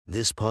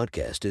This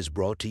podcast is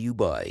brought to you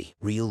by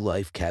Real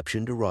Life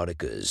Captioned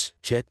Eroticas.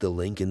 Check the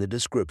link in the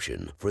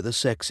description for the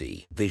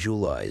sexy,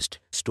 visualized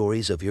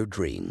stories of your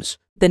dreams.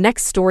 The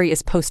next story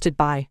is posted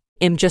by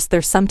Just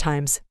There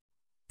Sometimes.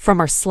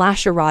 From our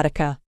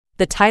 /erotica,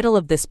 the title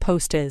of this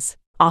post is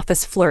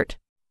Office Flirt.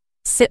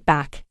 Sit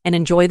back and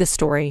enjoy the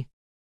story.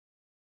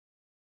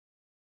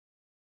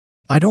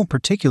 I don't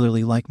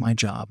particularly like my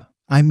job.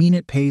 I mean,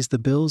 it pays the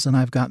bills and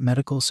I've got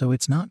medical, so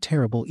it's not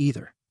terrible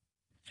either.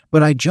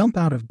 But I jump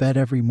out of bed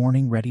every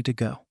morning ready to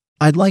go.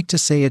 I'd like to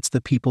say it's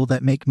the people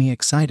that make me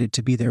excited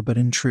to be there, but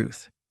in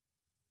truth,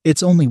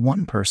 it's only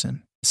one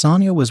person.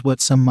 Sonia was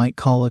what some might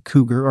call a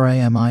cougar or a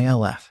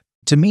MILF.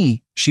 To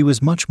me, she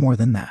was much more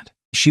than that.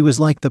 She was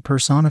like the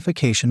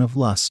personification of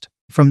lust,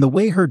 from the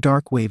way her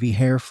dark wavy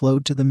hair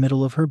flowed to the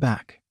middle of her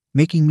back,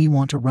 making me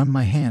want to run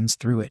my hands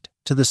through it,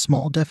 to the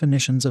small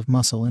definitions of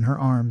muscle in her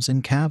arms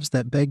and calves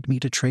that begged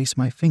me to trace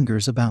my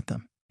fingers about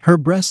them. Her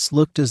breasts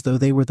looked as though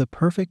they were the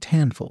perfect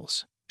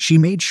handfuls. She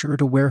made sure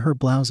to wear her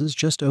blouses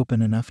just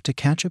open enough to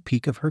catch a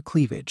peek of her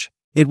cleavage.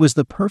 It was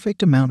the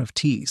perfect amount of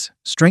tease,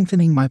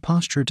 strengthening my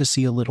posture to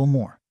see a little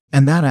more.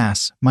 And that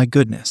ass, my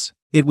goodness,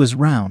 it was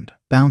round,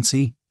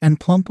 bouncy, and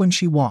plump when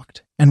she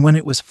walked, and when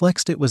it was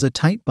flexed it was a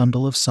tight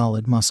bundle of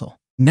solid muscle.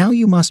 Now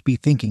you must be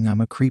thinking I'm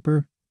a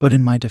creeper, but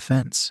in my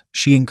defense,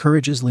 she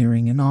encourages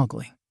leering and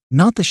ogling.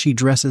 Not that she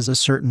dresses a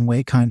certain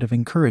way kind of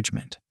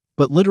encouragement,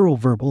 but literal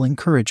verbal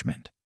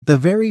encouragement. The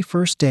very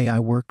first day I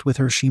worked with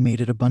her, she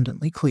made it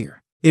abundantly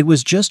clear. It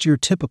was just your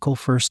typical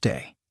first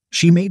day.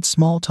 She made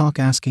small talk,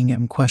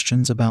 asking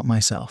questions about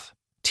myself,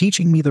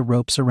 teaching me the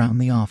ropes around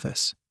the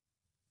office,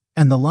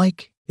 and the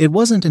like. It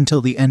wasn't until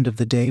the end of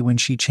the day when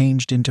she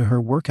changed into her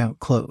workout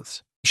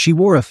clothes. She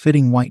wore a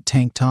fitting white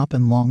tank top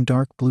and long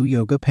dark blue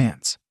yoga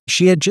pants.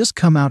 She had just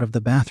come out of the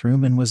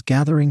bathroom and was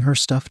gathering her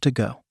stuff to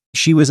go.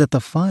 She was at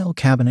the file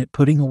cabinet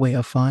putting away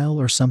a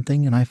file or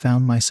something, and I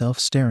found myself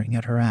staring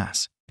at her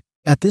ass.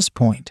 At this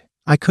point,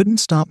 I couldn't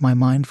stop my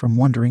mind from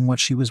wondering what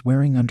she was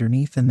wearing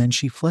underneath, and then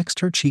she flexed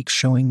her cheeks,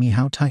 showing me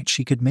how tight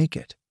she could make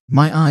it.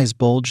 My eyes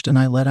bulged and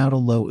I let out a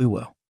low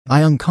ooh.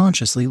 I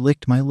unconsciously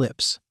licked my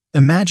lips,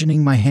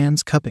 imagining my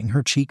hands cupping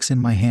her cheeks in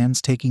my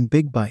hands, taking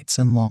big bites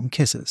and long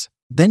kisses.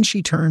 Then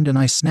she turned and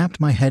I snapped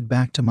my head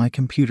back to my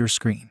computer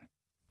screen,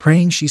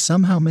 praying she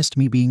somehow missed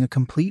me being a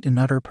complete and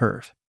utter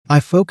perv. I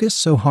focused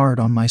so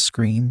hard on my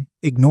screen,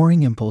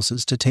 ignoring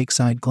impulses to take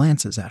side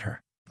glances at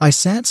her. I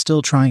sat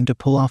still, trying to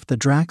pull off the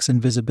Drax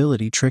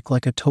invisibility trick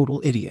like a total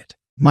idiot.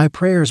 My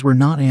prayers were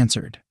not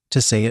answered,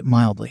 to say it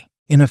mildly.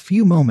 In a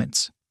few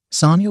moments,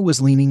 Sonia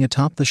was leaning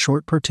atop the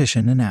short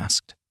partition and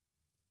asked,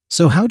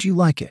 "So how'd you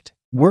like it?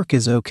 Work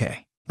is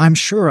okay. I'm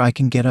sure I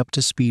can get up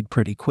to speed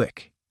pretty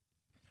quick."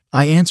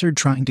 I answered,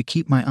 trying to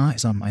keep my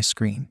eyes on my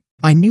screen.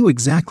 I knew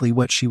exactly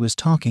what she was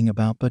talking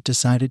about, but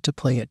decided to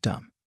play it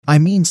dumb. I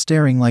mean,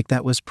 staring like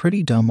that was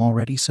pretty dumb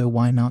already, so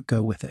why not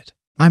go with it?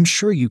 "I'm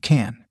sure you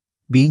can.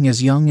 Being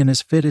as young and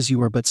as fit as you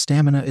are, but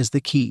stamina is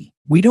the key.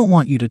 We don't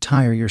want you to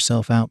tire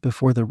yourself out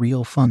before the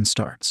real fun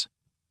starts,"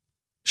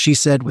 she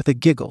said with a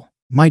giggle.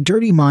 My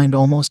dirty mind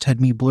almost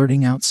had me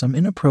blurting out some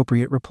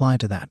inappropriate reply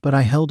to that, but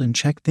I held in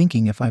check,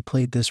 thinking if I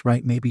played this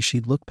right, maybe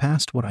she'd look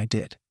past what I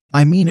did.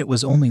 I mean, it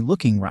was only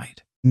looking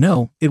right.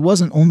 No, it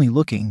wasn't only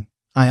looking.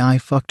 I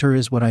fucked her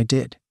is what I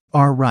did.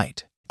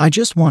 Right. I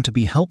just want to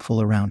be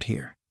helpful around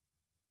here.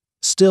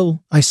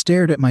 Still, I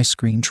stared at my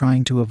screen,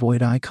 trying to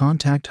avoid eye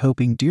contact,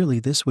 hoping dearly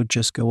this would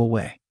just go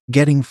away.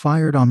 Getting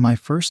fired on my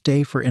first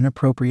day for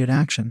inappropriate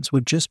actions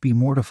would just be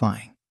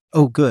mortifying.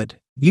 Oh good,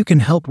 you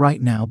can help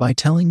right now by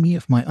telling me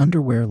if my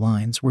underwear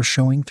lines were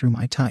showing through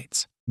my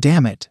tights.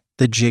 Damn it,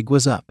 the jig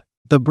was up.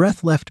 The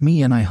breath left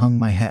me and I hung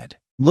my head.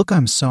 "Look,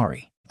 I'm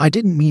sorry. I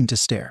didn't mean to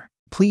stare.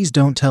 Please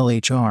don't tell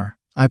HR.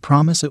 I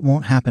promise it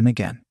won't happen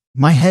again."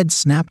 My head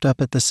snapped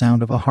up at the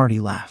sound of a hearty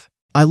laugh.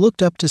 I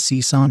looked up to see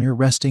Sonia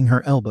resting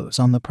her elbows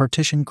on the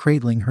partition,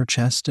 cradling her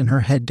chest and her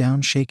head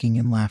down, shaking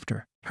in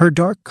laughter, her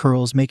dark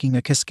curls making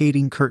a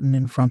cascading curtain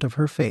in front of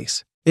her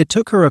face. It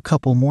took her a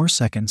couple more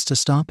seconds to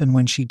stop, and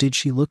when she did,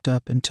 she looked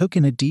up and took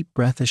in a deep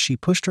breath as she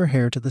pushed her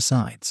hair to the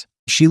sides.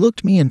 She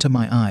looked me into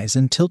my eyes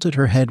and tilted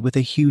her head with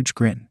a huge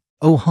grin.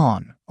 "Oh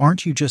hon,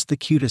 aren't you just the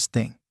cutest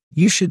thing?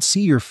 You should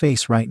see your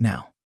face right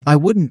now. I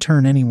wouldn't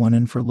turn anyone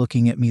in for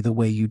looking at me the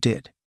way you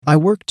did. I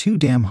worked too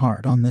damn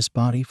hard on this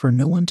body for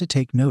no one to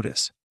take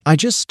notice." I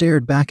just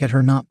stared back at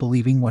her, not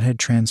believing what had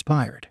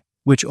transpired,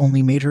 which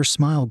only made her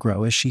smile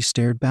grow as she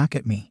stared back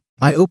at me.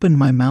 I opened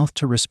my mouth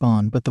to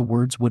respond, but the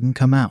words wouldn't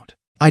come out.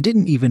 I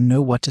didn't even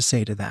know what to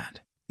say to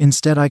that.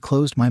 Instead, I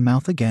closed my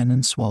mouth again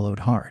and swallowed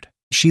hard.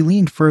 She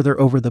leaned further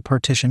over the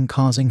partition,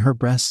 causing her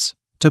breasts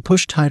to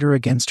push tighter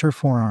against her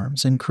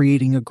forearms and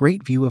creating a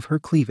great view of her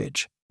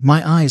cleavage.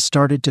 My eyes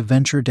started to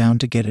venture down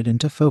to get it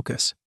into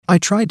focus. I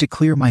tried to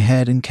clear my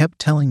head and kept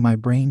telling my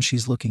brain,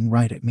 "She's looking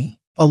right at me."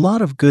 A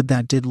lot of good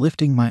that did.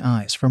 Lifting my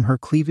eyes from her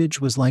cleavage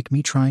was like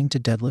me trying to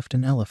deadlift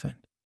an elephant.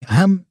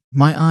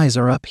 My eyes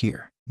are up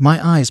here.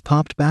 My eyes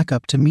popped back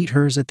up to meet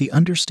hers at the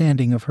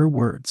understanding of her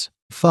words.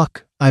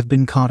 Fuck, I've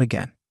been caught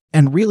again.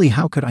 And really,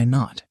 how could I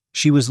not?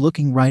 She was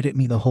looking right at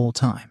me the whole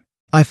time.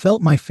 I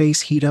felt my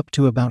face heat up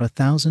to about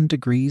 1,000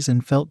 degrees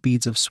and felt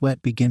beads of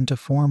sweat begin to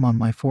form on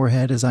my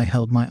forehead as I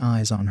held my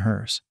eyes on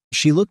hers.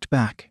 She looked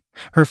back,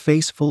 her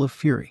face full of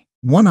fury.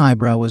 One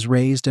eyebrow was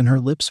raised and her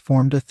lips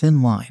formed a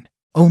thin line.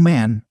 Oh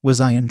man,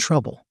 was I in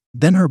trouble.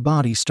 Then her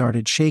body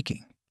started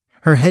shaking.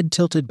 Her head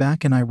tilted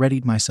back and I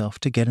readied myself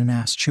to get an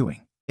ass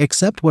chewing.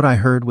 Except what I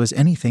heard was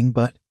anything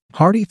but.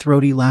 Hearty,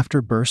 throaty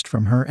laughter burst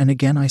from her, and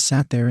again I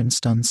sat there in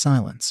stunned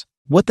silence.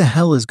 What the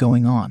hell is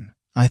going on?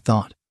 I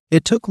thought.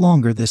 It took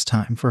longer this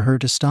time for her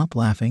to stop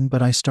laughing, but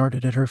I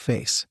started at her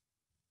face,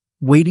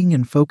 waiting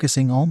and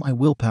focusing all my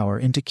willpower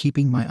into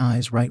keeping my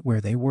eyes right where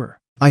they were.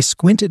 I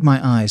squinted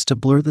my eyes to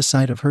blur the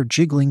sight of her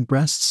jiggling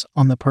breasts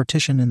on the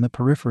partition in the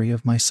periphery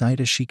of my sight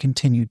as she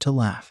continued to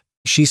laugh.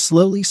 She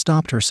slowly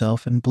stopped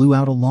herself and blew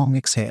out a long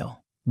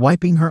exhale,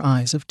 wiping her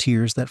eyes of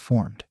tears that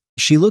formed.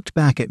 She looked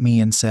back at me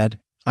and said,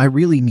 "I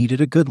really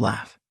needed a good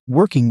laugh.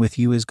 Working with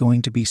you is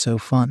going to be so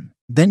fun."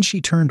 Then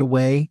she turned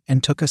away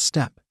and took a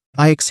step.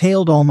 I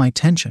exhaled all my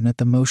tension at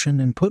the motion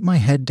and put my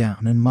head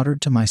down and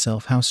muttered to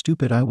myself how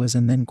stupid I was,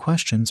 and then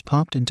questions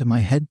popped into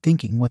my head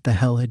thinking what the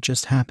hell had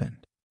just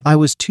happened. I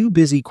was too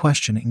busy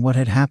questioning what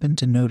had happened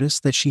to notice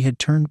that she had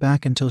turned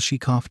back until she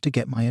coughed to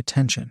get my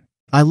attention.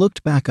 I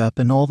looked back up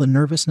and all the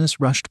nervousness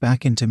rushed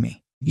back into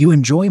me. "You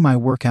enjoy my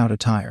workout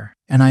attire,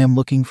 and I am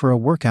looking for a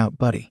workout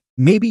buddy.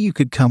 Maybe you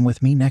could come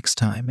with me next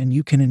time and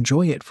you can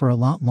enjoy it for a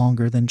lot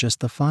longer than just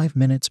the 5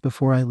 minutes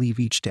before I leave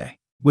each day."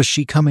 Was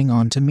she coming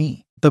on to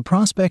me? The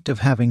prospect of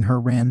having her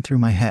ran through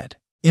my head.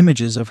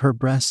 Images of her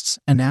breasts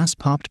and ass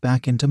popped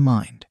back into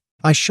mind.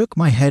 I shook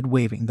my head,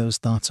 waving those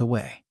thoughts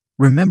away,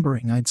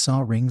 remembering I'd saw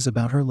rings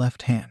about her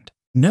left hand.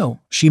 No,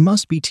 she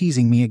must be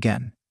teasing me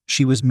again.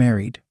 She was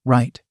married,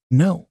 right?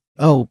 No.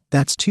 Oh,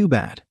 that's too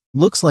bad.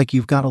 Looks like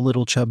you've got a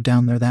little chub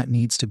down there that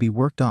needs to be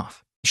worked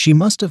off. She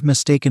must have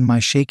mistaken my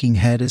shaking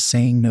head as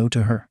saying no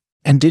to her.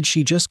 And did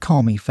she just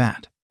call me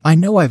fat? I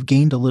know I've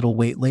gained a little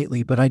weight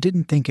lately, but I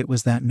didn't think it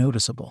was that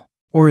noticeable.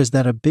 Or is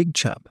that a big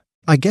chub?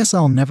 I guess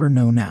I'll never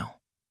know now,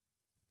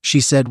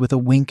 she said with a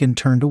wink and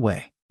turned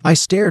away. I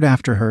stared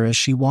after her as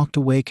she walked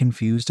away,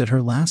 confused at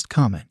her last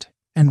comment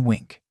and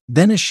wink.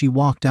 Then as she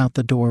walked out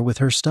the door with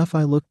her stuff,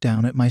 I looked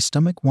down at my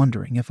stomach,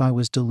 wondering if I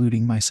was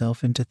deluding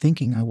myself into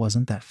thinking I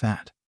wasn't that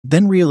fat.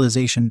 Then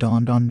realization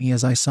dawned on me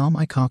as I saw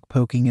my cock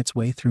poking its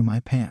way through my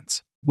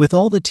pants. With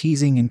all the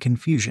teasing and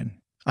confusion,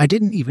 I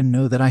didn't even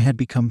know that I had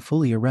become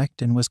fully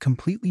erect and was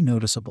completely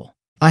noticeable.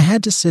 I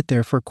had to sit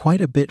there for quite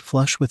a bit,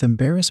 flush with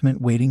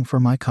embarrassment, waiting for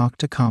my cock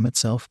to calm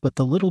itself, but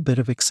the little bit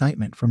of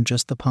excitement from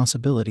just the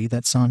possibility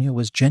that Sonia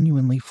was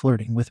genuinely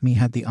flirting with me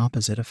had the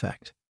opposite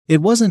effect.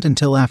 It wasn't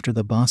until after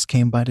the boss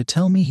came by to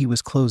tell me he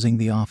was closing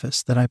the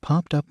office that I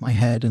popped up my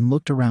head and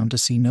looked around to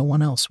see no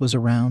one else was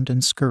around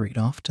and scurried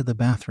off to the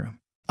bathroom.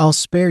 I'll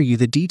spare you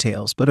the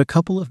details, but a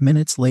couple of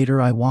minutes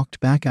later I walked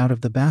back out of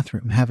the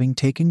bathroom, having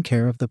taken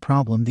care of the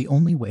problem the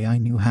only way I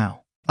knew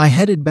how. I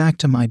headed back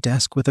to my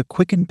desk with a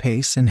quickened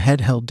pace and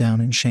head held down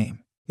in shame.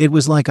 It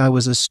was like I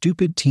was a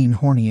stupid teen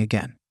horny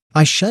again.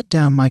 I shut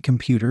down my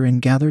computer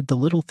and gathered the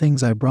little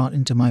things I brought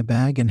into my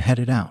bag and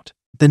headed out.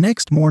 The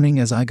next morning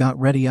as I got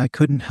ready, I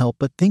couldn't help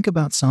but think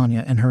about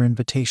Sonia and her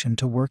invitation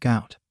to work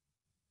out.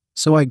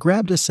 So I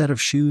grabbed a set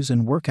of shoes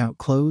and workout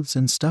clothes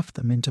and stuffed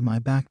them into my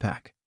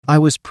backpack. I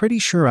was pretty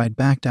sure I'd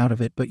backed out of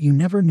it, but you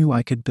never knew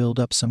I could build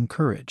up some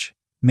courage.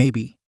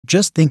 Maybe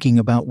just thinking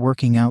about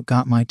working out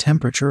got my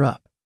temperature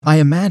up. I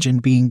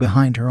imagined being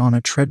behind her on a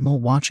treadmill,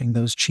 watching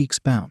those cheeks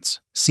bounce,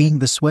 seeing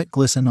the sweat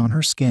glisten on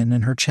her skin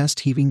and her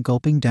chest heaving,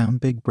 gulping down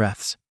big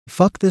breaths.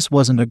 Fuck, this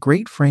wasn't a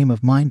great frame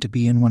of mind to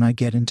be in when I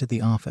get into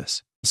the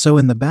office. So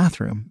in the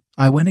bathroom,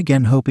 I went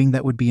again, hoping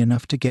that would be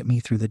enough to get me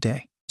through the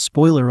day.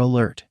 Spoiler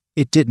alert,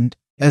 it didn't.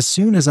 As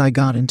soon as I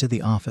got into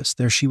the office,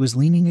 there she was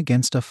leaning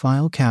against a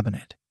file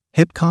cabinet,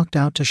 hip cocked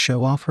out to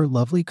show off her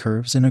lovely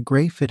curves in a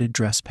gray fitted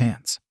dress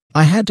pants.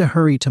 I had to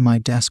hurry to my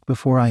desk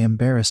before I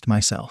embarrassed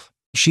myself.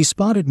 She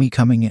spotted me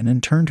coming in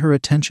and turned her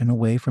attention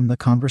away from the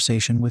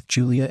conversation with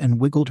Julia and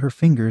wiggled her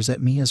fingers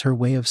at me as her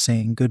way of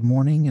saying good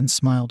morning and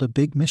smiled a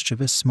big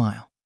mischievous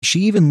smile.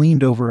 She even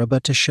leaned over a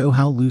bit to show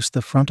how loose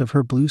the front of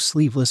her blue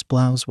sleeveless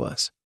blouse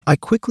was. I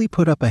quickly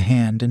put up a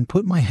hand and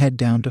put my head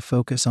down to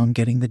focus on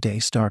getting the day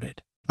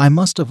started. I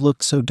must have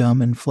looked so dumb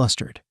and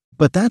flustered,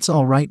 but that's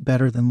all right,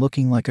 better than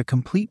looking like a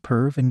complete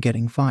perv and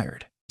getting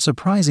fired.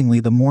 Surprisingly,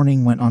 the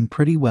morning went on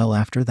pretty well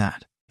after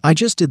that. I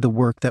just did the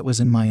work that was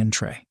in my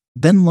tray.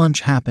 Then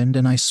lunch happened,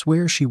 and I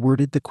swear she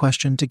worded the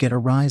question to get a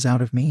rise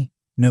out of me,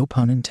 no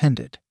pun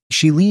intended.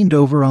 She leaned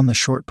over on the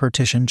short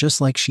partition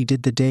just like she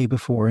did the day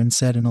before and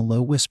said in a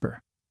low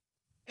whisper,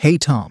 "Hey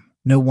Tom,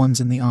 no one's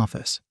in the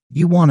office.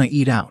 You wanna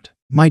eat out?"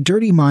 My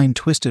dirty mind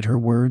twisted her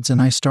words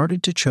and I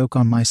started to choke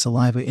on my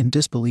saliva in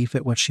disbelief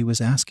at what she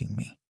was asking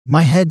me.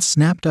 My head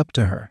snapped up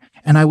to her,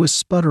 and I was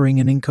sputtering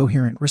an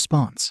incoherent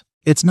response.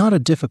 "It's not a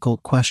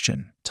difficult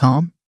question,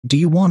 Tom. Do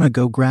you wanna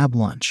go grab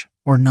lunch,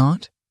 or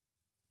not?"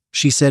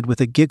 she said with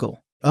a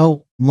giggle.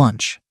 "Oh,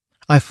 lunch,"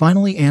 I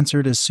finally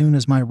answered as soon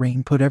as my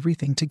brain put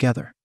everything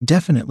together.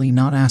 Definitely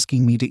not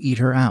asking me to eat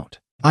her out.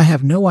 I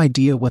have no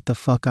idea what the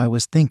fuck I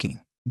was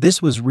thinking.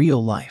 This was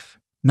real life,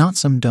 not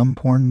some dumb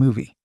porn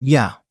movie.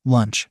 Yeah,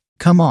 lunch.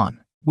 Come on.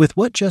 With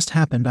what just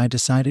happened, I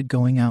decided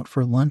going out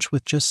for lunch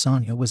with just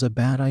Sonia was a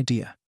bad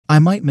idea. I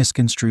might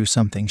misconstrue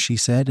something she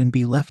said and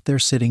be left there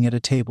sitting at a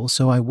table,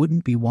 so I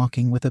wouldn't be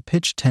walking with a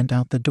pitched tent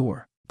out the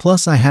door.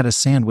 Plus I had a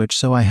sandwich,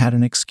 so I had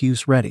an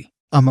excuse ready.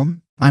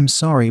 I'm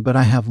sorry, but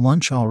I have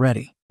lunch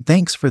already.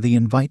 Thanks for the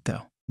invite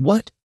though.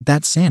 What?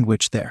 That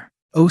sandwich there?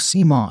 Oh,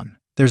 Simon,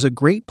 there's a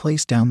great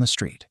place down the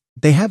street.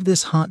 They have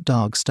this hot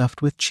dog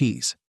stuffed with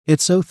cheese.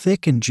 It's so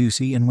thick and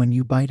juicy, and when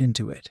you bite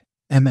into it,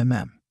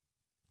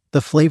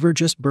 the flavor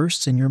just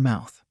bursts in your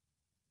mouth.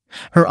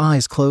 Her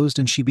eyes closed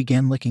and she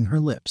began licking her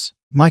lips.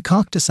 My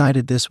cock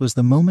decided this was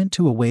the moment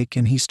to awake,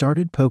 and he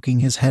started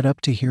poking his head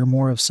up to hear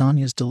more of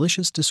Sonia's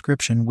delicious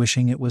description,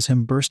 wishing it was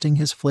him bursting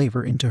his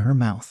flavor into her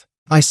mouth.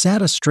 I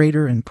sat us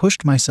straighter and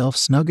pushed myself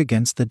snug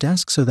against the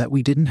desk so that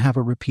we didn't have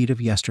a repeat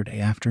of yesterday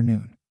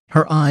afternoon.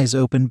 Her eyes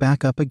opened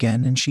back up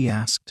again and she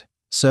asked,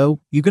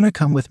 "So, you gonna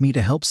come with me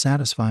to help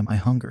satisfy my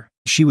hunger?"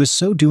 She was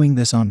so doing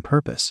this on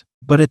purpose,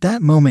 but at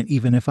that moment,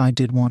 even if I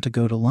did want to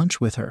go to lunch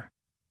with her,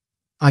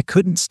 I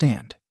couldn't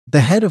stand.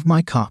 The head of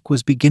my cock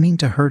was beginning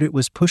to hurt. It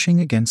was pushing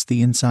against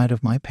the inside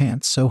of my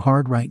pants so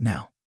hard right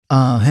now.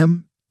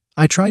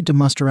 I tried to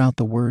muster out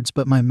the words,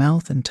 but my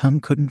mouth and tongue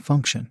couldn't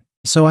function,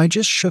 so I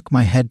just shook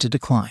my head to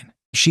decline.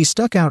 She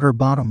stuck out her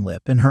bottom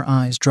lip and her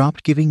eyes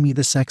dropped, giving me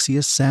the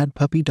sexiest sad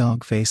puppy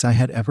dog face I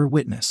had ever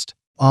witnessed.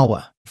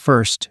 Awa,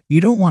 first, you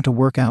don't want to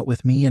work out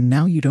with me, and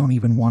now you don't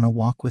even want to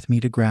walk with me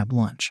to grab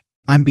lunch.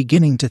 I'm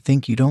beginning to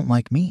think you don't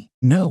like me.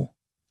 No.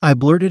 I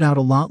blurted out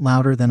a lot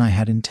louder than I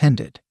had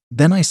intended.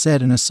 Then I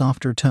said in a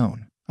softer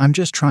tone, "I'm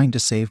just trying to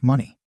save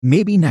money.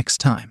 Maybe next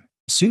time.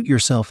 Suit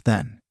yourself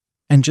then."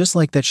 And just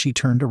like that, she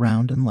turned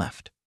around and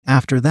left.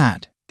 After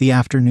that, the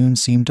afternoon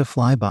seemed to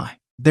fly by.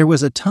 There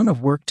was a ton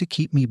of work to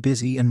keep me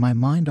busy and my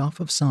mind off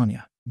of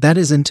Sonia. That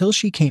is, until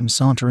she came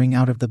sauntering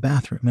out of the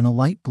bathroom in a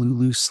light blue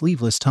loose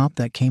sleeveless top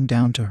that came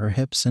down to her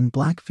hips and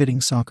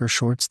black-fitting soccer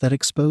shorts that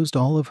exposed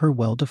all of her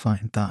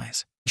well-defined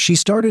thighs. She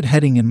started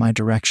heading in my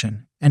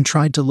direction and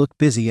tried to look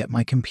busy at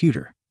my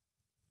computer,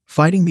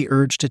 fighting the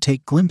urge to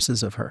take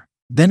glimpses of her.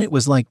 Then it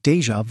was like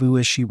deja vu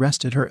as she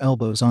rested her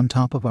elbows on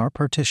top of our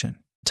partition.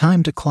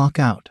 "Time to clock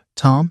out,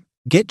 Tom.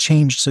 Get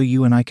changed so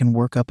you and I can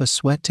work up a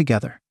sweat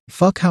together."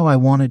 Fuck how I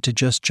wanted to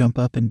just jump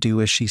up and do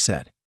as she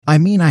said. I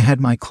mean, I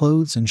had my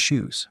clothes and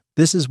shoes.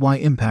 This is why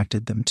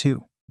impacted them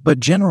too. But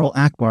General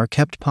Akbar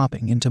kept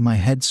popping into my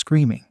head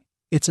screaming,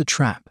 "It's a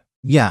trap."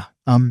 Yeah,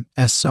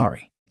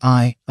 sorry.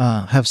 I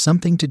have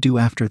something to do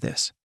after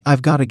this.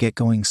 I've gotta get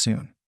going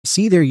soon.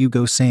 See, there you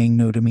go, saying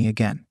no to me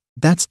again.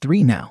 That's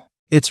 3 now.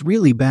 It's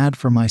really bad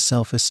for my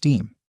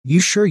self-esteem. You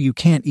sure you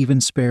can't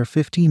even spare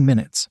 15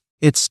 minutes?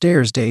 It's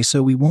stairs day,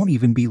 so we won't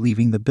even be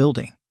leaving the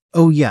building.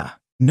 Oh yeah.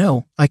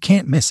 No, I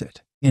can't miss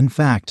it. In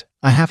fact,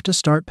 I have to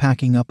start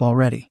packing up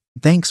already.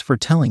 Thanks for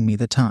telling me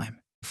the time.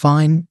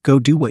 Fine, go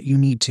do what you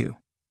need to,"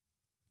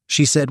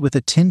 she said with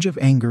a tinge of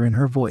anger in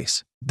her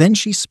voice. Then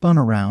she spun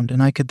around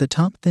and I could the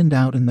top thinned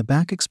out in the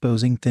back,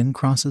 exposing thin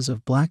crosses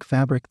of black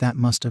fabric that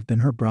must have been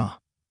her bra,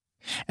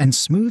 and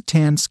smooth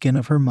tan skin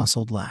of her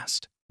muscled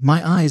last.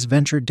 My eyes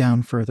ventured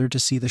down further to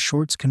see the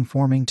shorts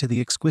conforming to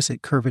the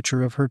exquisite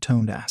curvature of her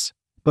toned ass,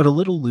 but a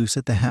little loose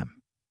at the hem,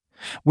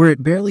 where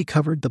it barely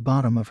covered the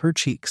bottom of her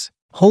cheeks.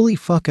 Holy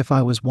fuck, if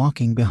I was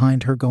walking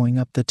behind her going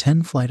up the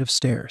 10 flight of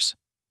stairs,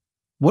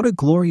 what a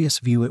glorious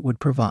view it would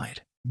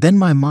provide. Then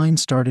my mind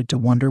started to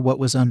wonder what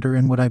was under,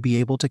 and would I be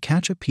able to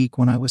catch a peek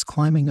when I was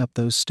climbing up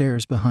those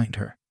stairs behind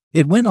her.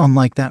 It went on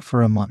like that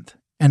for a month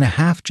and a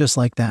half, just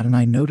like that, and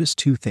I noticed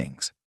 2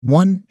 things.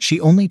 1, she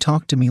only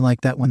talked to me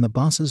like that when the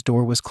boss's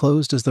door was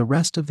closed, as the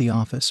rest of the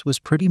office was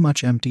pretty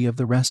much empty of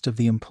the rest of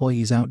the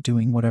employees out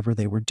doing whatever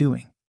they were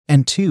doing.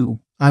 And 2,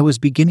 I was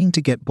beginning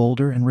to get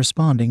bolder and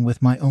responding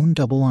with my own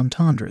double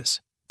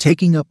entendres,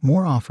 taking up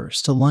more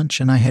offers to lunch,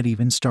 and I had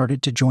even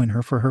started to join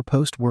her for her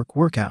post-work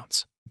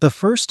workouts. The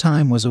first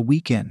time was a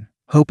week in,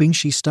 hoping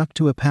she stuck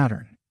to a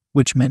pattern,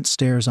 which meant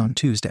stairs on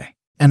Tuesday.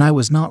 And I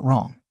was not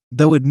wrong,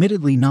 though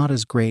admittedly not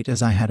as great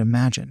as I had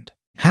imagined.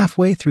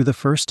 Halfway through the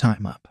first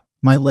time up,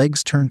 my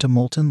legs turned to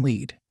molten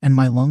lead, and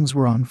my lungs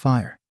were on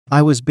fire.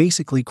 I was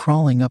basically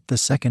crawling up the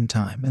second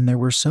time, and there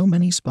were so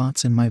many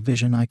spots in my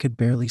vision I could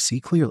barely see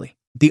clearly.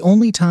 The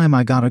only time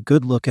I got a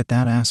good look at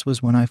that ass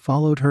was when I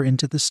followed her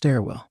into the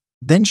stairwell.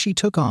 Then she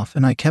took off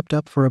and I kept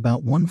up for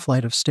about 1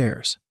 flight of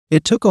stairs.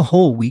 It took a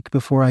whole week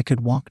before I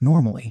could walk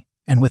normally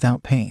and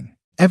without pain.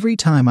 Every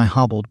time I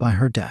hobbled by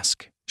her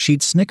desk,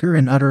 she'd snicker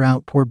and utter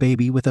out, "Poor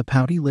baby," with a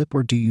pouty lip,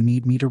 or "Do you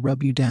need me to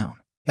rub you down?"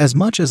 As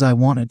much as I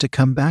wanted to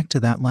come back to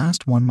that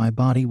last one, my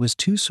body was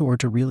too sore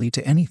to really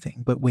to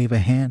anything but wave a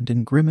hand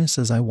and grimace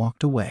as I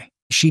walked away.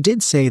 She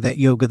did say that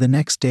yoga the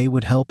next day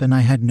would help, and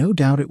I had no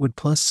doubt it would,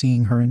 plus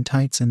seeing her in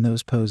tights in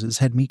those poses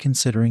had me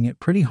considering it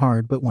pretty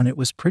hard, but when it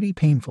was pretty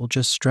painful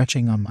just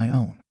stretching on my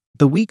own.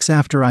 The weeks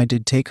after, I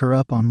did take her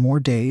up on more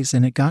days,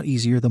 and it got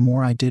easier the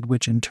more I did,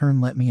 which in turn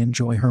let me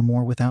enjoy her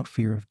more without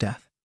fear of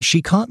death.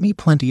 She caught me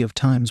plenty of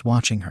times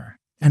watching her,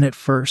 and at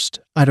first,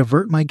 I'd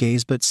avert my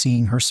gaze, but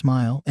seeing her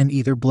smile and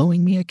either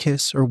blowing me a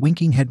kiss or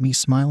winking had me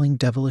smiling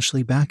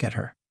devilishly back at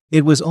her.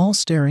 It was all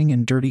staring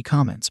and dirty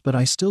comments, but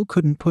I still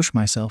couldn't push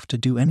myself to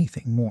do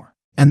anything more.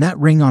 And that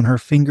ring on her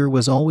finger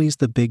was always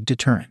the big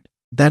deterrent.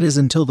 That is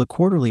until the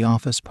quarterly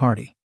office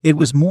party. It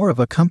was more of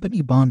a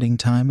company bonding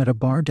time at a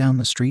bar down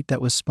the street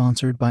that was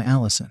sponsored by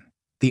Allison,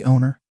 the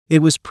owner.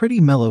 It was pretty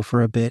mellow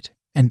for a bit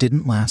and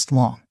didn't last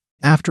long.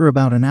 After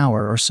about an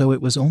hour or so,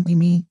 it was only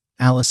me,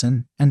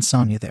 Allison, and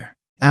Sonia there.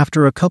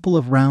 After a couple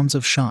of rounds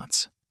of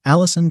shots,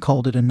 Allison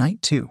called it a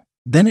night too.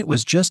 Then it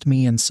was just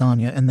me and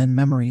Sonia, and then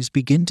memories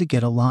begin to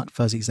get a lot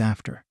fuzzies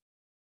after.